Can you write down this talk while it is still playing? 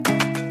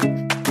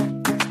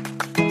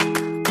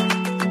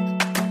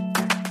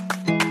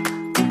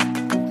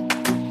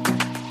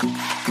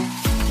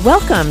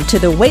Welcome to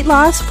the Weight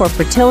Loss for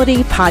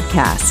Fertility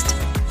podcast.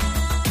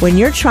 When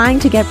you're trying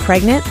to get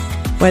pregnant,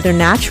 whether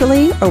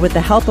naturally or with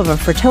the help of a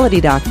fertility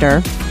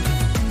doctor,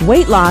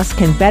 weight loss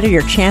can better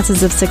your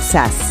chances of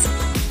success.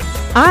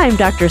 I'm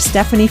Dr.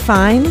 Stephanie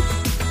Fine,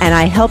 and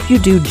I help you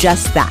do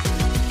just that.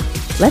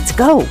 Let's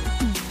go.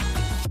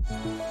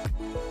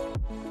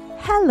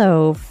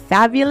 Hello,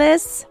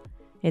 fabulous.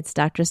 It's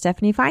Dr.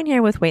 Stephanie Fine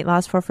here with Weight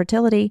Loss for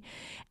Fertility.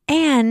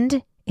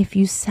 And if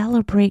you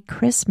celebrate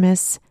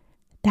Christmas,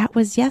 that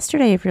was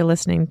yesterday if you're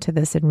listening to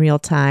this in real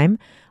time.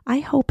 I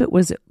hope it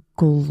was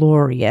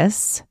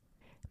glorious,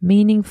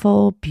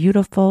 meaningful,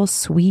 beautiful,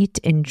 sweet,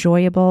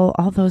 enjoyable,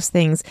 all those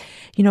things.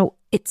 You know,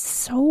 it's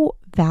so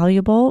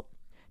valuable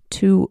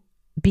to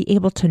be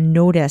able to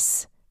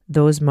notice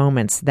those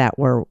moments that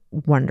were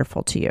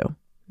wonderful to you,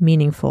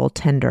 meaningful,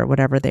 tender,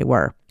 whatever they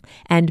were.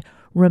 And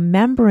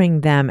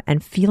remembering them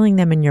and feeling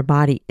them in your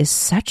body is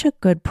such a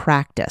good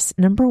practice.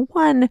 Number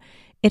one,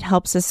 it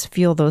helps us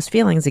feel those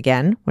feelings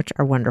again, which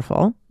are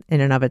wonderful in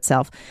and of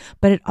itself,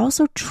 but it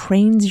also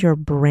trains your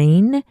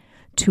brain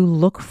to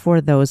look for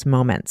those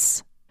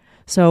moments.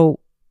 So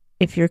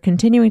if you're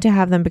continuing to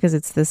have them because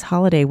it's this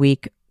holiday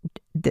week,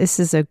 this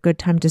is a good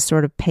time to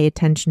sort of pay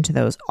attention to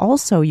those.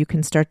 Also, you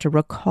can start to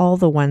recall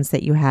the ones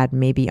that you had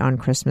maybe on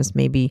Christmas,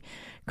 maybe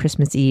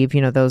Christmas Eve,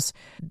 those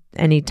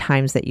any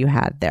times that you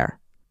had there.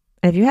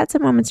 And if you had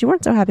some moments you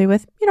weren't so happy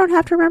with, you don't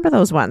have to remember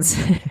those ones.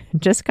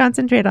 Just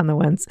concentrate on the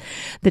ones,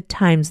 the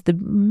times, the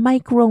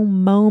micro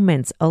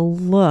moments, a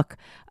look,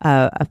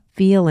 a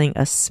feeling,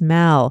 a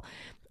smell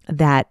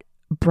that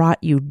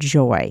brought you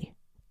joy.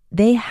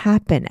 They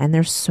happen and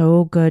they're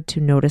so good to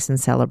notice and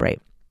celebrate.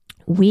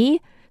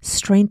 We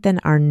strengthen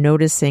our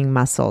noticing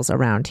muscles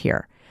around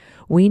here.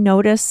 We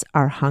notice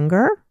our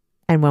hunger,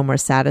 and when we're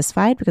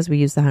satisfied, because we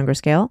use the hunger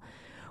scale,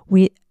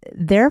 we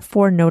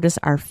therefore notice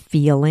our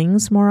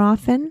feelings more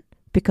often,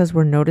 because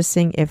we're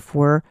noticing if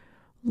we're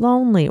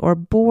lonely or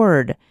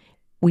bored.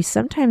 We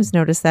sometimes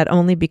notice that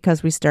only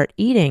because we start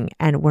eating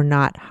and we're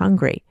not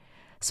hungry.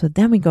 So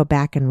then we go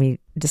back and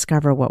we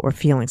discover what we're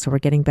feeling. So we're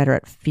getting better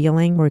at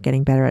feeling, we're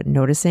getting better at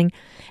noticing.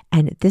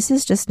 And this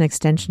is just an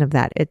extension of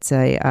that. It's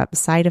a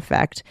side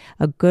effect,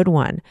 a good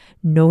one,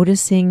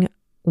 noticing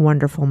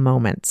wonderful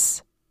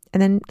moments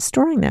and then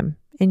storing them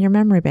in your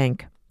memory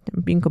bank.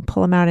 You can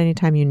pull them out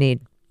anytime you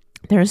need.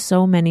 There are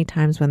so many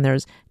times when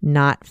there's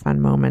not fun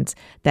moments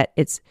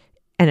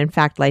and in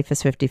fact, life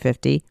is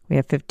 50-50. We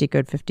have 50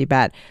 good, 50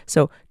 bad.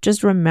 So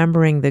just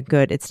remembering the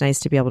good, it's nice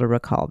to be able to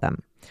recall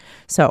them.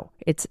 So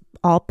it's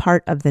all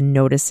part of the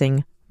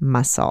noticing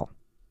muscle.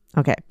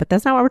 Okay, but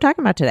that's not what we're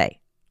talking about today,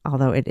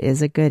 although it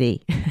is a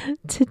goodie.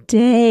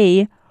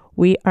 Today,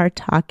 we are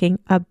talking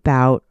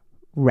about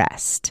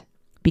rest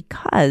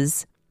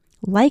because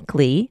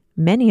likely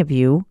many of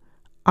you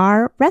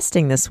are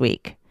resting this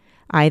week.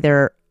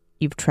 Either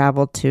you've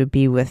traveled to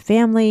be with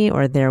family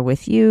or they're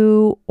with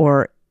you,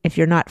 or if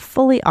you're not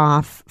fully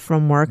off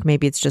from work,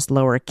 maybe it's just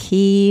lower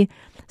key.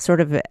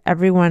 Sort of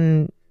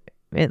everyone,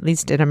 at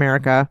least in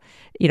America,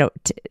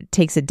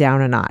 takes it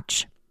down a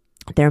notch.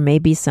 There may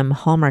be some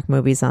Hallmark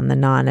movies on the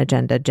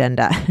non-agenda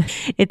agenda.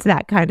 It's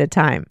that kind of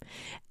time.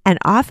 And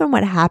often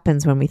what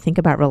happens when we think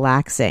about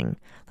relaxing,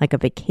 like a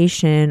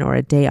vacation or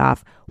a day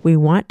off, we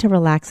want to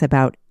relax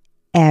about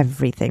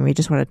everything. We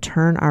just want to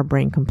turn our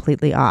brain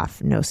completely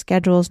off. No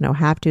schedules, no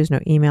have-tos, no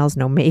emails,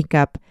 no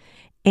makeup,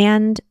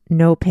 and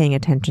no paying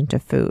attention to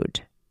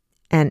food.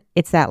 And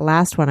it's that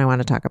last one I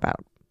want to talk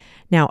about.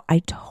 Now, I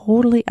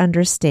totally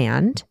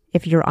understand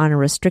if you're on a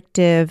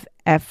restrictive,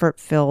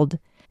 effort-filled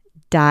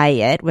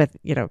diet with,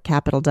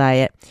 capital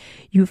diet,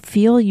 you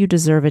feel you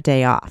deserve a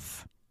day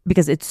off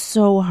because it's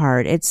so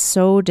hard. It's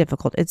so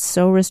difficult. It's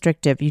so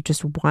restrictive. You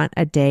just want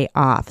a day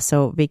off.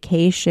 So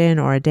vacation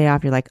or a day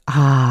off, you're like,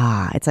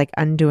 it's like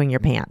undoing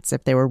your pants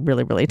if they were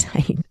really, really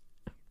tight.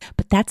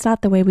 But that's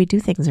not the way we do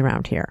things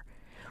around here.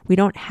 We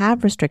don't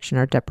have restriction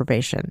or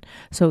deprivation.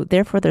 So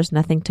therefore, there's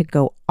nothing to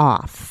go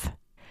off.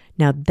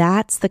 Now,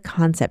 that's the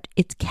concept.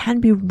 It can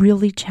be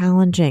really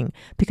challenging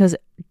because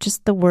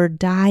just the word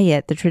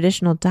diet, the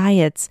traditional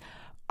diets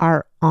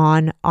are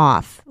on,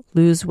 off,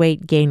 lose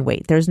weight, gain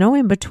weight. There's no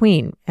in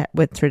between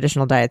with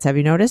traditional diets. Have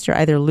you noticed? You're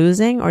either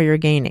losing or you're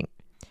gaining.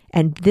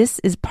 And this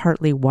is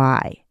partly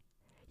why.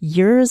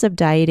 Years of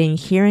dieting,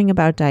 hearing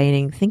about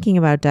dieting, thinking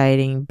about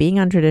dieting, being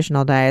on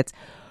traditional diets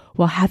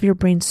will have your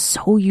brain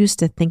so used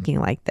to thinking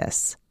like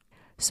this.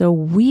 So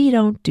we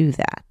don't do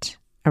that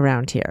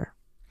around here.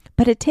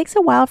 But it takes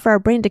a while for our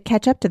brain to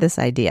catch up to this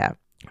idea,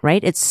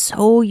 right? It's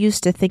so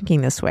used to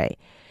thinking this way.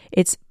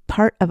 It's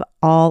part of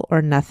all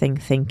or nothing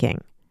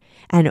thinking.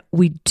 And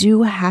we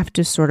do have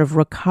to sort of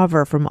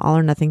recover from all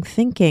or nothing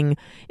thinking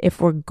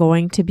if we're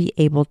going to be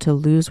able to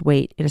lose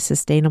weight in a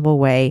sustainable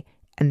way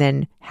and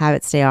then have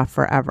it stay off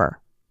forever.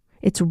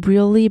 It's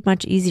really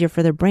much easier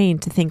for the brain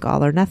to think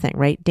all or nothing,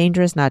 right?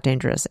 Dangerous, not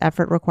dangerous.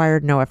 Effort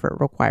required, no effort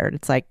required.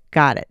 It's like,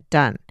 got it,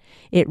 done.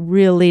 It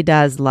really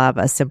does love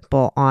a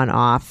simple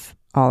on-off,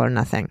 all or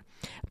nothing.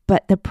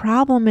 But the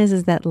problem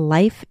is that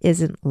life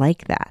isn't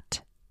like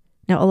that.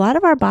 Now, a lot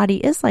of our body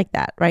is like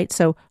that, right?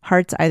 So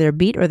hearts either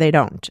beat or they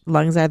don't.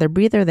 Lungs either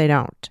breathe or they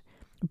don't.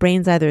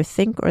 Brains either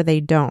think or they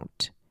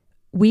don't.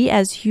 We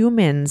as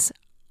humans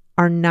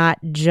are not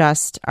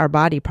just our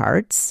body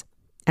parts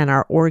and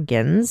our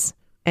organs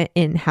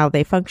in how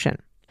they function.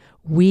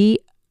 We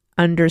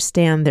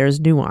understand there's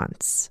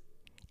nuance,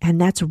 and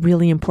that's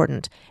really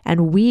important.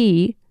 And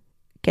we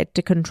get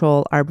to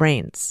control our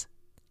brains.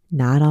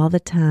 Not all the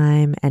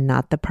time, and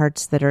not the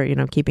parts that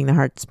are, keeping the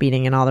hearts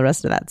beating and all the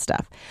rest of that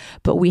stuff.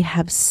 But we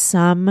have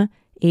some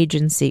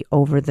agency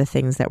over the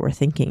things that we're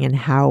thinking and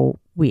how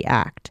we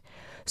act.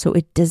 So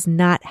it does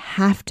not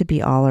have to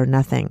be all or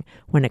nothing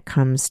when it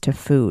comes to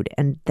food.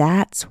 And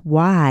that's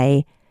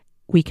why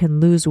we can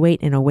lose weight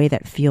in a way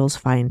that feels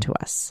fine to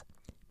us,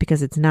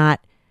 because it's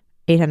not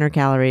 800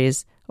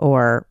 calories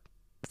or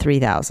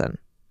 3,000.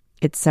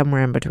 It's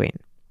somewhere in between.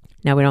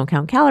 Now, we don't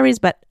count calories,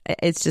 but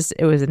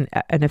it was an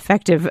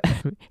effective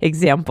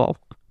example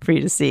for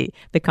you to see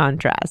the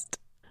contrast.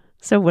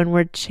 So when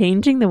we're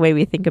changing the way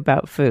we think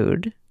about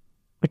food,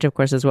 which of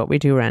course is what we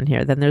do around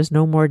here, then there's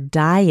no more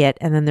diet,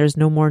 and then there's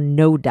no more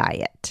no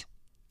diet,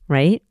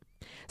 right?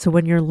 So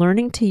when you're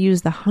learning to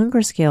use the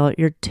hunger scale,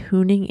 you're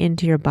tuning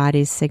into your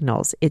body's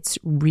signals, its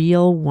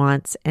real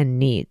wants and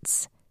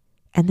needs.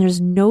 And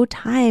there's no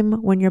time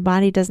when your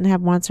body doesn't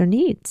have wants or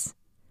needs.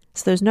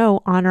 So there's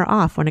no on or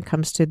off when it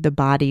comes to the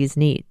body's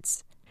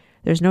needs.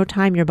 There's no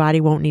time your body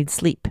won't need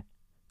sleep,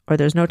 or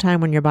there's no time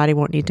when your body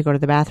won't need to go to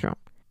the bathroom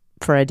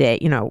for a day,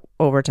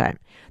 over time.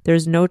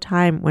 There's no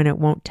time when it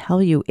won't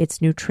tell you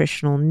its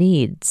nutritional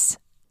needs.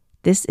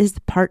 This is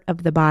part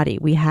of the body.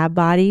 We have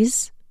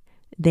bodies.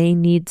 They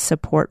need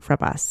support from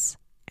us,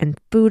 and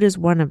food is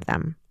one of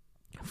them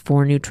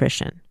for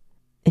nutrition.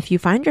 If you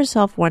find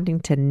yourself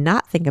wanting to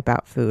not think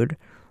about food,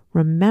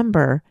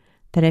 remember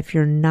that if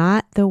you're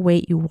not the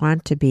weight you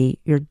want to be,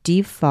 your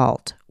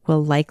default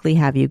will likely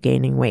have you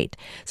gaining weight.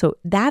 So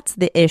that's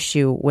the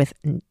issue with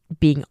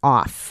being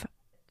off.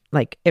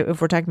 Like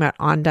if we're talking about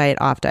on diet,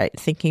 off diet,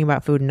 thinking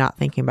about food, not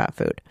thinking about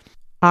food.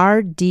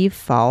 Our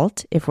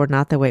default, if we're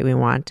not the weight we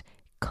want,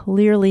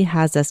 clearly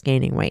has us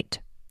gaining weight.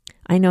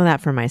 I know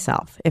that for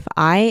myself. If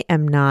I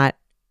am not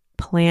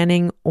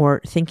planning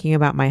or thinking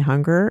about my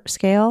hunger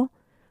scale,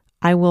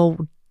 I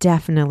will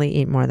definitely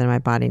eat more than my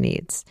body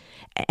needs.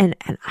 And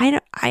I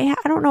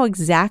don't know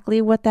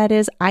exactly what that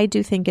is. I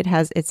do think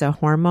it's a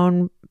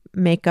hormone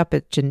makeup,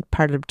 it's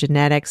part of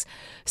genetics,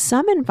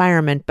 some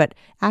environment, but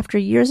after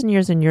years and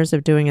years and years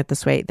of doing it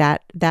this way,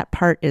 that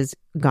part is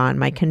gone.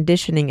 My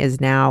conditioning is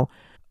now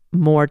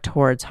more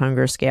towards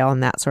hunger scale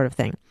and that sort of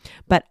thing.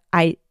 But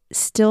I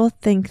still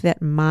think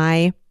that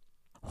my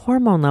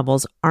hormone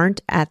levels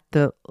aren't at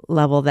the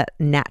level that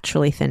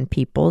naturally thin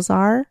people's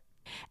are,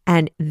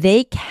 and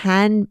they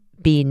can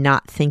be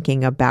not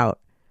thinking about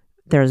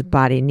their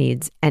body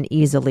needs and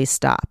easily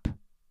stop.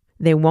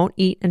 They won't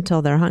eat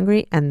until they're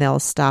hungry, and they'll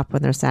stop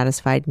when they're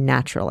satisfied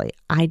naturally.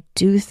 I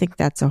do think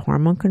that's a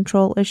hormone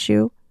control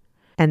issue,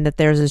 and that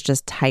theirs is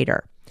just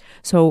tighter.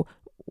 So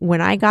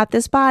when I got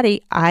this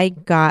body, I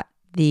got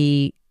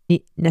the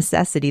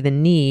necessity, the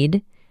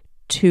need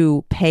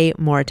to pay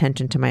more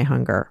attention to my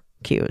hunger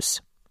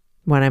cues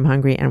when I'm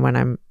hungry and when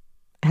I'm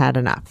had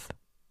enough.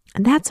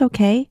 And that's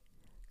okay,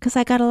 because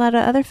I got a lot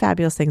of other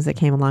fabulous things that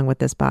came along with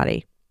this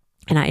body,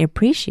 and I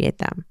appreciate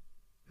them.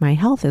 My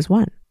health is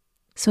one.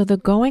 So the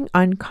going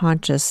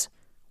unconscious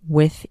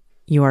with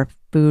your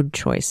food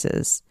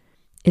choices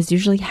is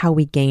usually how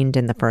we gained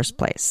in the first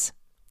place.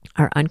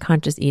 Our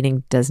unconscious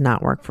eating does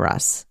not work for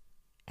us.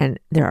 And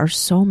there are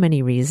so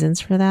many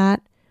reasons for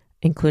that,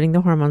 including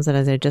the hormones that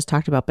I just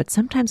talked about, but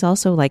sometimes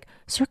also like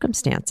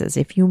circumstances.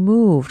 If you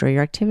moved, or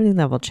your activity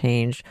level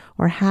changed,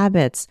 or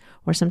habits,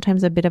 or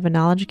sometimes a bit of a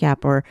knowledge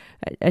gap, or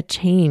a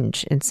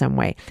change in some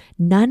way.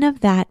 None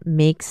of that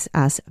makes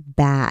us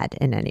bad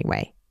in any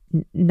way.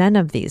 None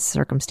of these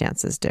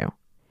circumstances do.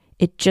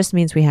 It just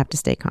means we have to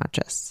stay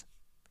conscious.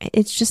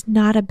 It's just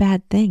not a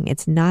bad thing.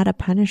 It's not a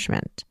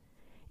punishment.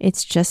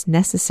 It's just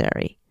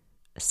necessary.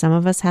 Some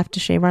of us have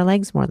to shave our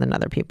legs more than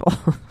other people.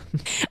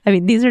 I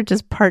mean, these are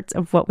just parts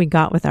of what we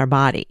got with our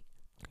body.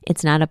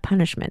 It's not a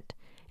punishment.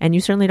 And you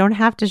certainly don't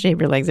have to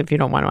shave your legs if you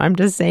don't want to. I'm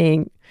just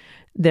saying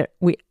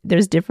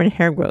there's different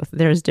hair growth.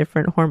 There's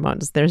different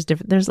hormones. There's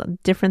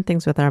different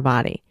things with our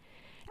body.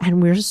 And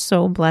we're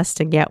so blessed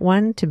to get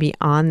one, to be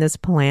on this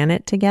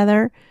planet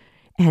together.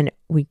 And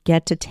we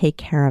get to take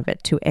care of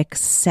it, to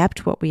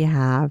accept what we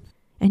have.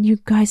 And you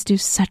guys do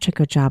such a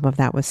good job of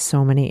that with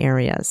so many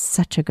areas.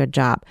 Such a good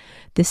job.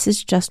 This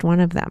is just one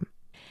of them.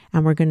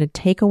 And we're going to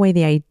take away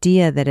the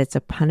idea that it's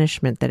a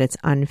punishment, that it's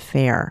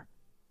unfair.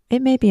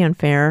 It may be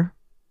unfair.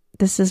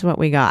 This is what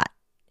we got.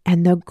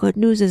 And the good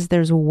news is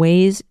there's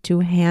ways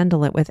to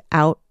handle it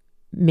without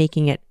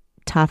making it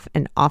tough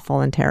and awful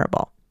and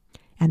terrible.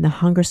 And the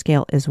hunger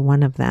scale is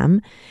one of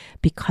them,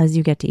 because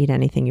you get to eat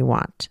anything you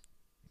want.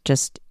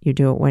 Just you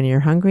do it when you're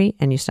hungry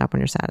and you stop when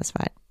you're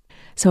satisfied.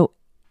 So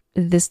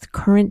this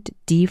current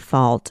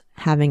default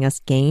having us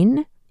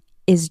gain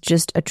is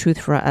just a truth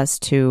for us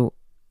to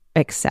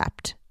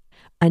accept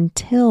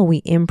until we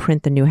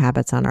imprint the new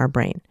habits on our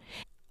brain.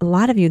 a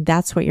lot of you,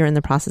 that's what you're in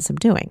the process of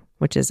doing,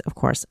 which is, of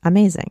course,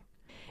 amazing.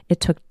 It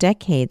took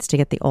decades to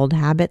get the old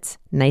habits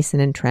nice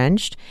and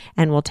entrenched,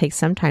 and will take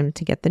some time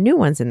to get the new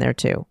ones in there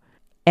too.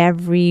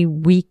 Every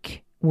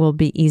week will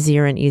be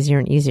easier and easier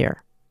and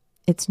easier.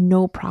 It's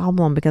no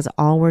problem because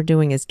all we're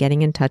doing is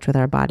getting in touch with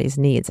our body's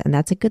needs. And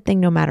that's a good thing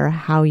no matter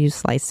how you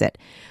slice it.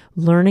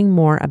 Learning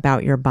more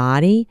about your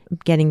body,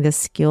 getting the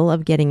skill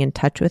of getting in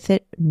touch with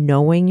it,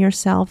 knowing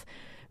yourself,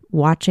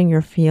 watching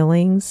your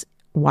feelings,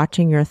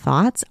 watching your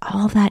thoughts,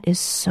 all that is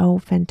so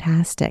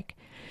fantastic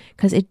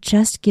because it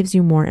just gives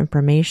you more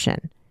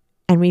information.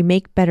 And we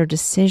make better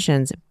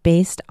decisions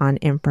based on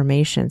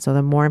information. So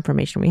the more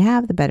information we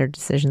have, the better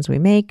decisions we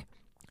make,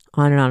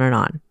 on and on and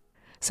on.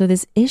 So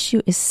this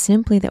issue is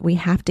simply that we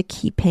have to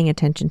keep paying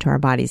attention to our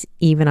bodies,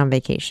 even on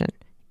vacation,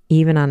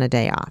 even on a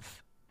day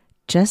off.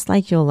 Just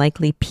like you'll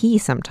likely pee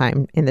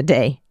sometime in the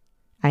day.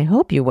 I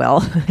hope you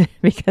will,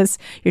 because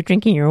you're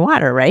drinking your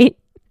water, right?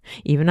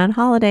 Even on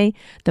holiday,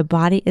 the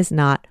body is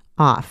not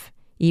off.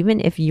 Even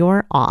if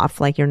you're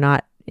off, like you're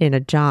not in a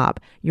job,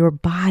 your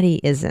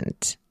body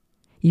isn't.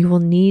 You will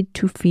need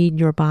to feed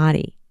your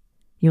body.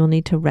 You'll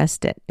need to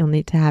rest it. You'll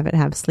need to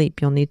have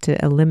sleep. You'll need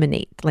to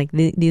eliminate. Like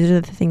these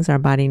are the things our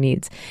body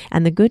needs.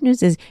 And the good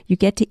news is you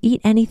get to eat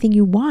anything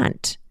you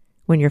want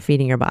when you're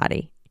feeding your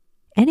body.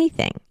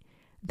 Anything.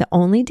 The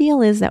only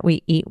deal is that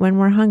we eat when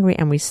we're hungry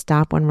and we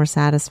stop when we're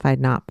satisfied,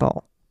 not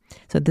full.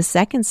 So the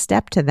second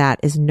step to that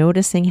is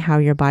noticing how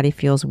your body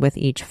feels with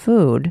each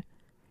food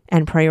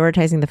and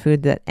prioritizing the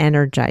food that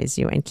energize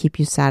you and keep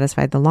you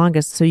satisfied the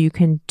longest so you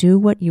can do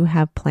what you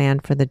have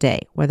planned for the day,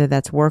 whether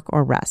that's work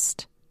or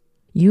rest.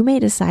 You may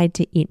decide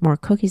to eat more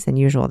cookies than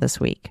usual this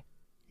week.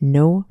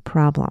 No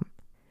problem.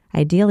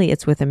 Ideally,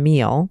 it's with a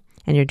meal,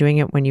 and you're doing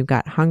it when you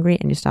got hungry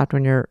and you stopped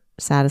when you're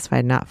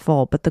satisfied, not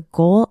full. But the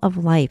goal of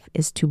life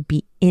is to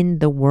be in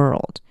the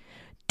world,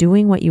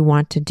 doing what you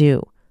want to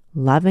do,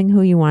 loving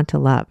who you want to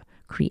love,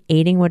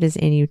 creating what is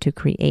in you to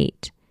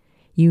create.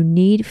 You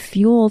need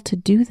fuel to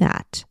do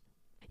that.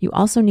 You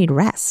also need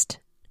rest.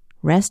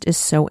 Rest is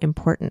so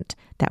important.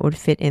 That would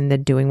fit in the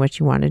doing what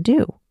you want to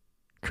do,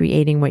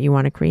 creating what you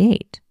want to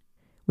create.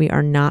 We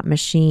are not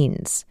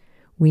machines.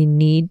 We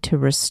need to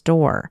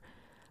restore.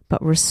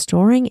 But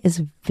restoring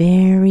is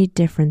very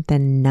different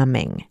than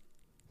numbing.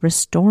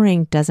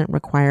 Restoring doesn't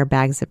require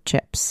bags of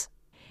chips.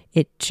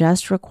 It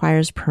just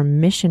requires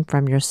permission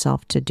from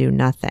yourself to do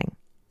nothing.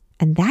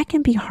 And that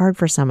can be hard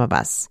for some of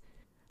us.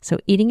 So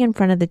eating in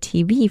front of the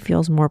TV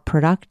feels more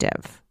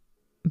productive,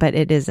 but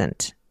it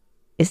isn't.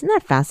 Isn't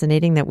that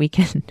fascinating that we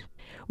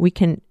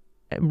can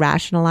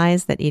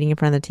rationalize that eating in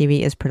front of the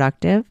TV is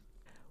productive?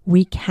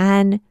 We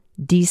can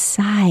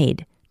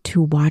decide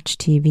to watch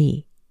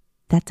TV.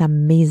 That's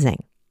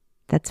amazing.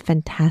 That's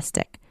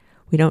fantastic.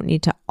 We don't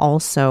need to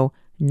also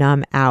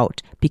numb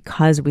out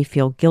because we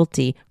feel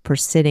guilty for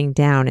sitting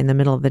down in the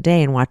middle of the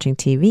day and watching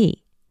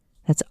TV.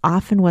 That's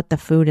often what the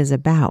food is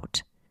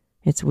about.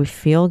 It's we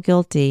feel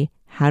guilty.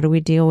 How do we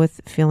deal with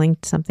feeling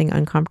something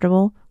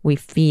uncomfortable? We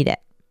feed it.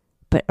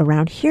 But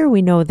around here,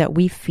 we know that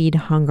we feed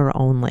hunger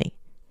only.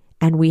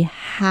 And we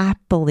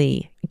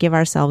happily give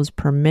ourselves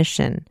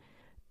permission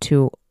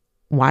to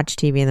watch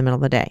TV in the middle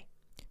of the day,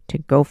 to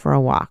go for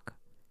a walk,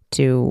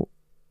 to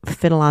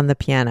fiddle on the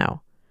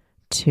piano,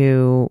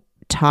 to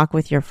talk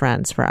with your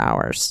friends for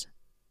hours.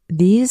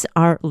 These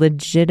are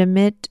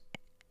legitimate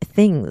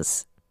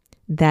things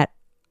that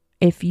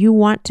if you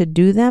want to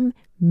do them,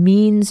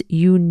 means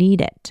you need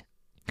it,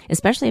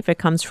 especially if it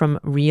comes from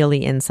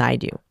really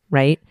inside you,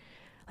 right?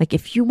 Like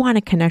if you want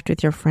to connect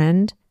with your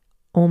friend,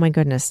 oh my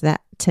goodness,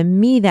 that to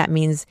me, that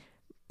means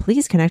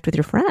please connect with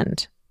your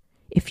friend.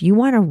 If you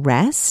want to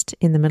rest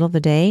in the middle of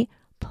the day,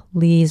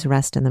 please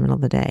rest in the middle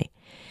of the day.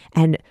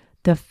 And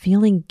the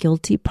feeling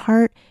guilty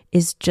part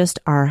is just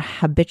our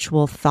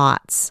habitual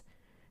thoughts,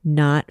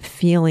 not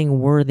feeling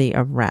worthy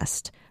of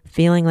rest,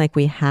 feeling like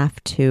we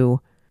have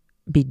to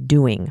be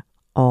doing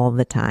all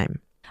the time.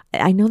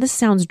 I know this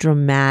sounds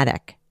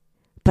dramatic,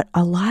 but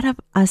a lot of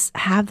us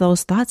have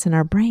those thoughts in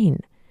our brain.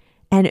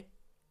 And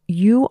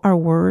you are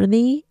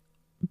worthy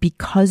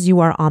because you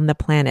are on the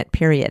planet,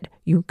 period.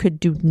 You could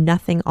do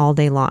nothing all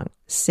day long.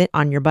 Sit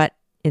on your butt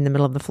in the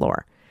middle of the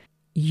floor.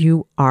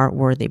 You are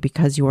worthy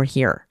because you are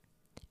here.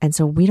 And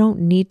so we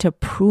don't need to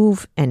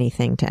prove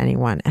anything to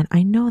anyone. And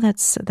I know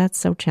that's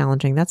so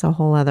challenging. That's a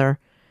whole other,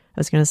 I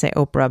was going to say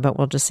Oprah, but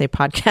we'll just say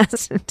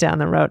podcast down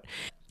the road.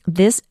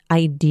 This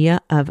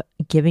idea of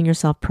giving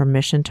yourself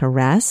permission to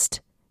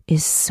rest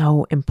is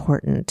so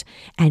important.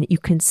 And you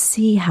can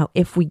see how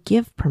if we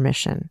give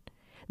permission,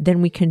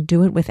 then we can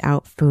do it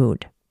without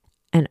food.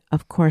 And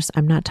of course,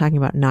 I'm not talking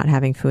about not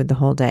having food the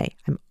whole day.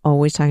 I'm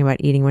always talking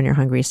about eating when you're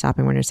hungry,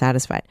 stopping when you're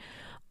satisfied.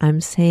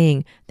 I'm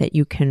saying that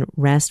you can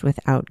rest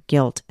without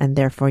guilt and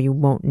therefore you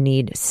won't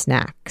need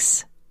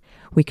snacks.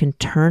 We can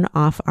turn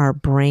off our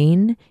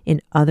brain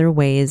in other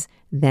ways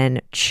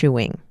than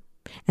chewing.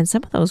 And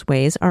some of those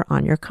ways are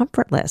on your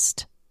comfort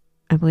list.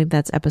 I believe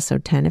that's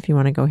episode 10 if you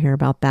want to go hear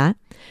about that.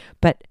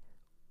 But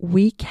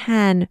we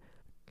can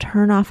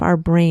turn off our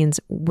brains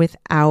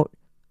without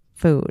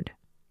food.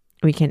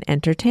 We can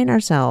entertain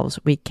ourselves.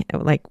 We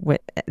can,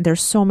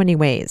 there's so many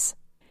ways.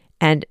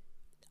 And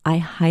I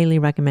highly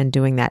recommend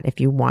doing that if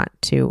you want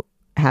to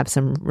have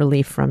some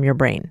relief from your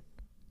brain.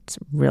 It's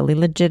really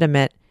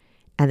legitimate,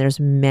 and there's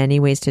many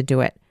ways to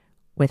do it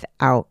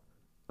without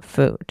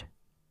food.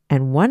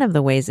 And one of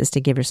the ways is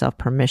to give yourself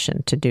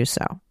permission to do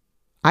so.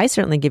 I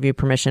certainly give you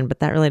permission, but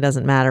that really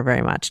doesn't matter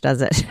very much,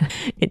 does it?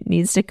 It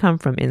needs to come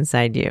from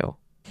inside you.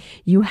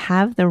 You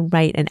have the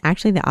right and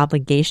actually the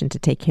obligation to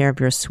take care of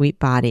your sweet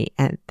body,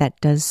 and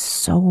that does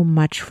so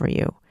much for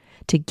you,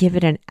 to give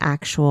it an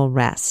actual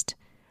rest.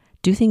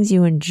 Do things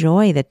you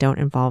enjoy that don't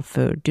involve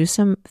food. Do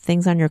some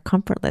things on your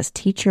comfort list.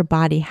 Teach your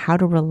body how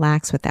to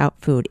relax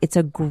without food. It's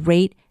a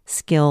great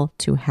skill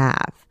to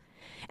have.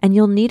 And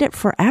you'll need it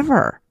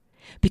forever,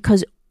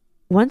 because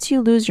once you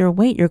lose your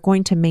weight, you're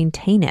going to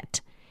maintain it.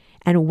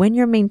 And when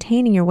you're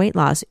maintaining your weight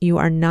loss, you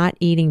are not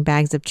eating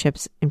bags of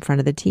chips in front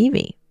of the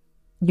TV.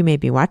 You may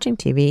be watching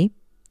TV,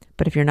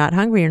 but if you're not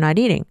hungry, you're not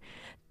eating.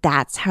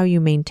 That's how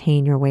you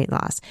maintain your weight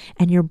loss.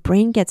 And your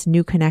brain gets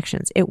new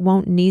connections. It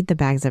won't need the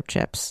bags of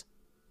chips.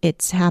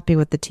 It's happy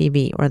with the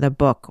TV or the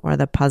book or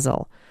the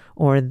puzzle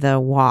or the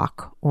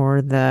walk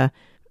or the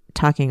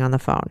talking on the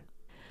phone.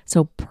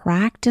 So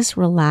practice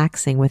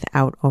relaxing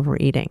without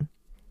overeating.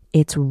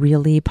 It's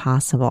really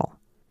possible.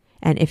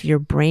 And if your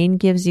brain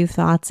gives you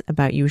thoughts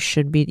about you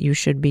should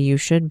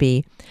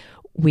be,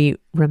 we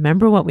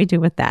remember what we do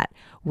with that.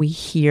 We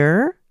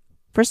hear,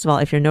 first of all,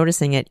 if you're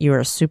noticing it, you're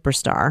a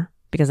superstar,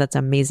 because that's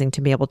amazing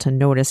to be able to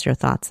notice your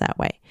thoughts that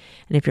way.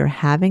 And if you're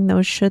having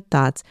those should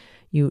thoughts,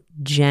 you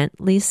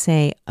gently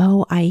say,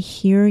 oh, I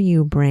hear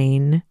you,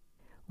 brain.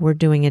 We're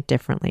doing it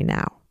differently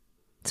now.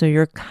 So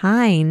you're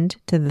kind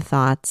to the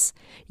thoughts.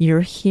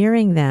 You're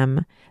hearing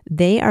them.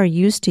 They are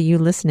used to you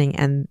listening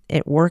and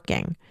it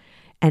working.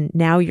 And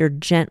now you're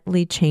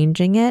gently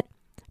changing it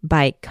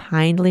by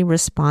kindly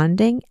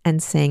responding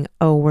and saying,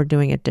 oh, we're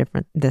doing it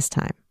different this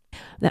time.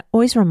 That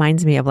always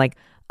reminds me of like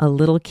a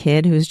little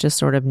kid who's just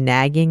sort of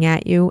nagging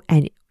at you,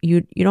 and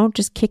you don't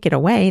just kick it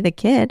away, the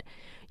kid.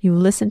 You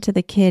listen to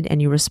the kid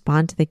and you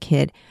respond to the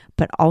kid,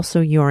 but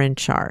also you're in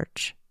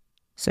charge.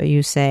 So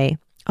you say,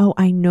 oh,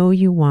 I know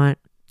you want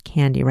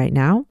candy right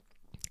now.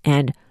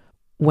 And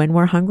when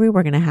we're hungry,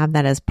 we're going to have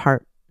that as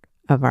part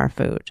of our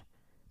food.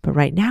 But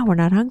right now we're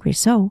not hungry.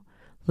 So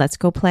let's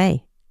go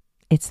play.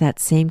 It's that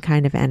same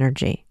kind of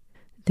energy.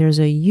 There's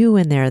a you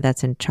in there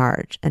that's in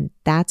charge. And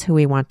that's who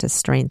we want to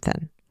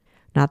strengthen,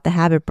 not the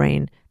habit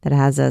brain that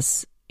has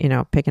us,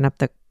 picking up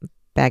the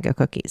bag of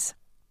cookies.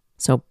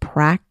 So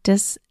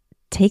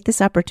take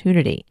this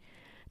opportunity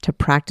to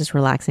practice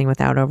relaxing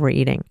without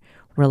overeating,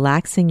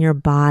 relaxing your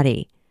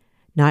body,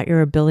 not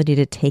your ability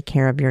to take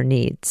care of your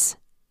needs.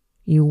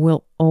 You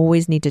will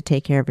always need to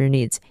take care of your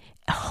needs.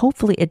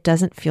 Hopefully it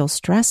doesn't feel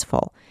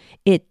stressful.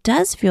 It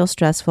does feel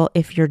stressful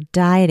if you're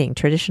dieting,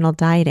 traditional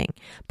dieting,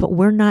 but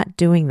we're not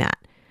doing that.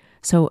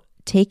 So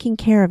taking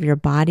care of your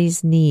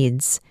body's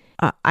needs,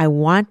 I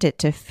want it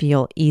to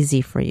feel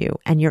easy for you.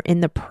 And you're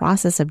in the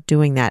process of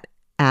doing that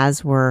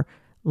as we're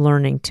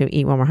learning to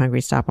eat when we're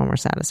hungry, stop when we're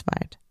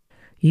satisfied.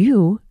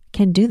 You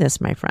can do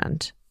this, my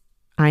friend.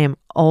 I am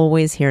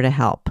always here to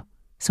help.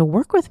 So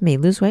work with me,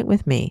 lose weight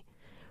with me.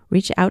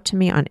 Reach out to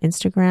me on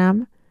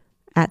Instagram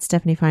at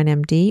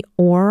StephanieFineMD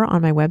or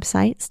on my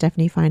website,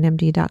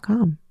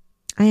 StephanieFineMD.com.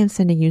 I am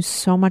sending you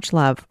so much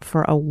love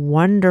for a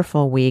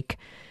wonderful week.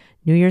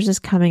 New Year's is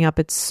coming up.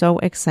 It's so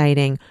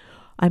exciting.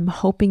 I'm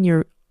hoping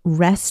you're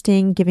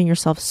resting, giving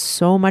yourself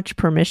so much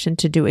permission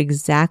to do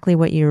exactly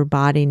what your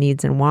body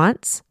needs and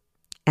wants.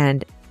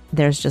 And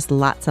there's just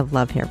lots of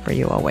love here for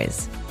you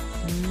always.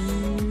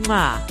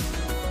 Mwah.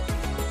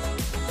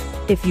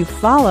 If you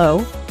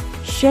follow,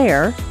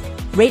 share,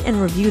 rate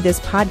and review this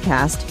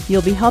podcast,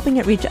 you'll be helping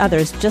it reach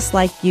others just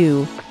like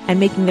you and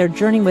making their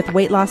journey with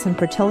weight loss and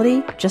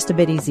fertility just a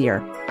bit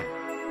easier.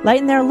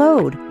 Lighten their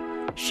load.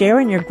 Share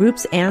in your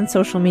groups and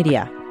social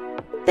media.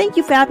 Thank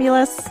you,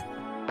 Fabulous.